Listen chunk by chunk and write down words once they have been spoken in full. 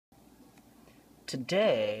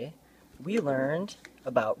Today we learned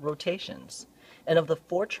about rotations. And of the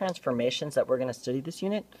 4 transformations that we're going to study this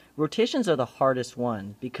unit, rotations are the hardest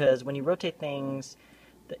one because when you rotate things,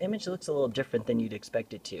 the image looks a little different than you'd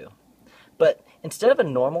expect it to. But instead of a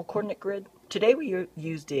normal coordinate grid, today we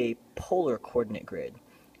used a polar coordinate grid.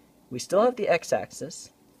 We still have the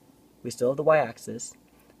x-axis, we still have the y-axis,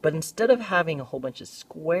 but instead of having a whole bunch of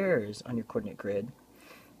squares on your coordinate grid,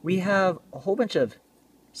 we have a whole bunch of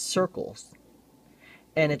circles.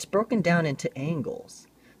 And it's broken down into angles.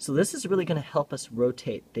 So this is really going to help us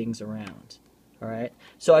rotate things around. Alright?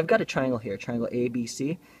 So I've got a triangle here, triangle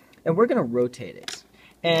ABC, and we're going to rotate it.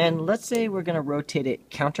 And let's say we're going to rotate it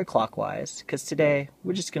counterclockwise, because today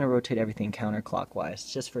we're just going to rotate everything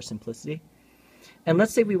counterclockwise, just for simplicity. And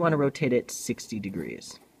let's say we want to rotate it 60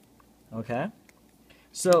 degrees. Okay?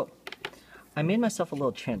 So I made myself a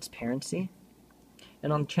little transparency.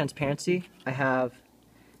 And on the transparency, I have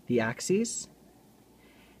the axes,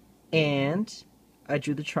 and I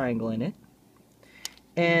drew the triangle in it.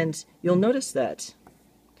 And you'll notice that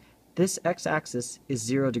this x-axis is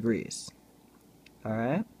 0 degrees.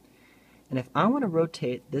 Alright? And if I want to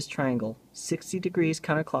rotate this triangle 60 degrees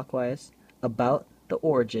counterclockwise about the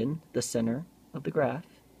origin, the center of the graph,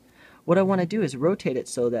 what I want to do is rotate it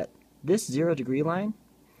so that this 0 degree line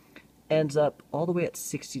ends up all the way at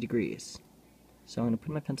 60 degrees. So I'm going to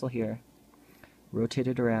put my pencil here, rotate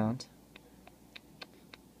it around.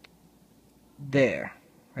 There,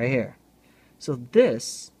 right here. So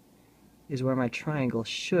this is where my triangle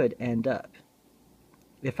should end up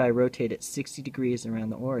if I rotate it 60 degrees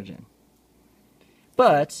around the origin.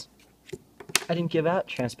 But I didn't give out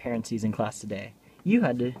transparencies in class today. You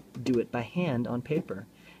had to do it by hand on paper.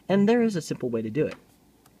 And there is a simple way to do it.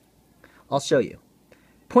 I'll show you.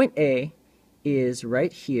 Point A is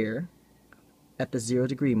right here at the 0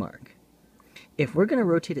 degree mark. If we're going to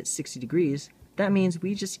rotate it 60 degrees, that means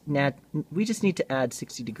we just need to add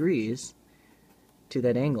 60 degrees to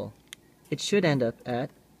that angle. It should end up at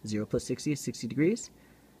 0 plus 60 is 60 degrees.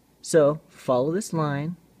 So follow this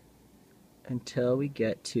line until we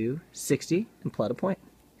get to 60 and plot a point.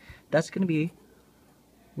 That's going to be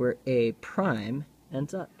where A prime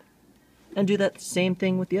ends up. And do that same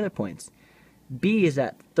thing with the other points. B is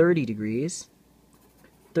at 30 degrees.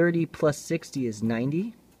 30 plus 60 is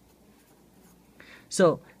 90.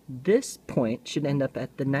 So this point should end up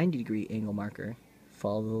at the 90 degree angle marker.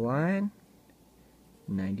 Follow the line,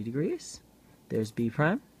 90 degrees. There's B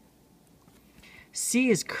prime. C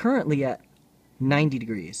is currently at 90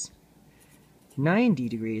 degrees. 90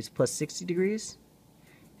 degrees plus 60 degrees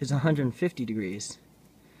is 150 degrees.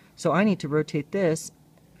 So I need to rotate this,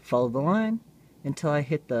 follow the line, until I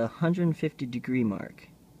hit the 150 degree mark.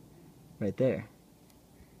 Right there.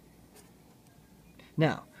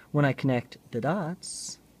 Now, when I connect the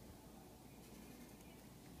dots,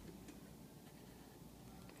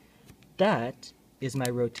 that is my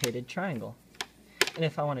rotated triangle. And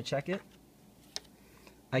if I want to check it,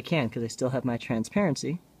 I can because I still have my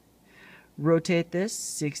transparency. Rotate this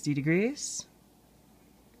 60 degrees.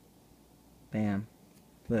 Bam.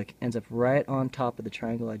 Look, ends up right on top of the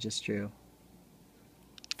triangle I just drew.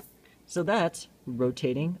 So that's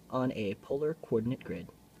rotating on a polar coordinate grid.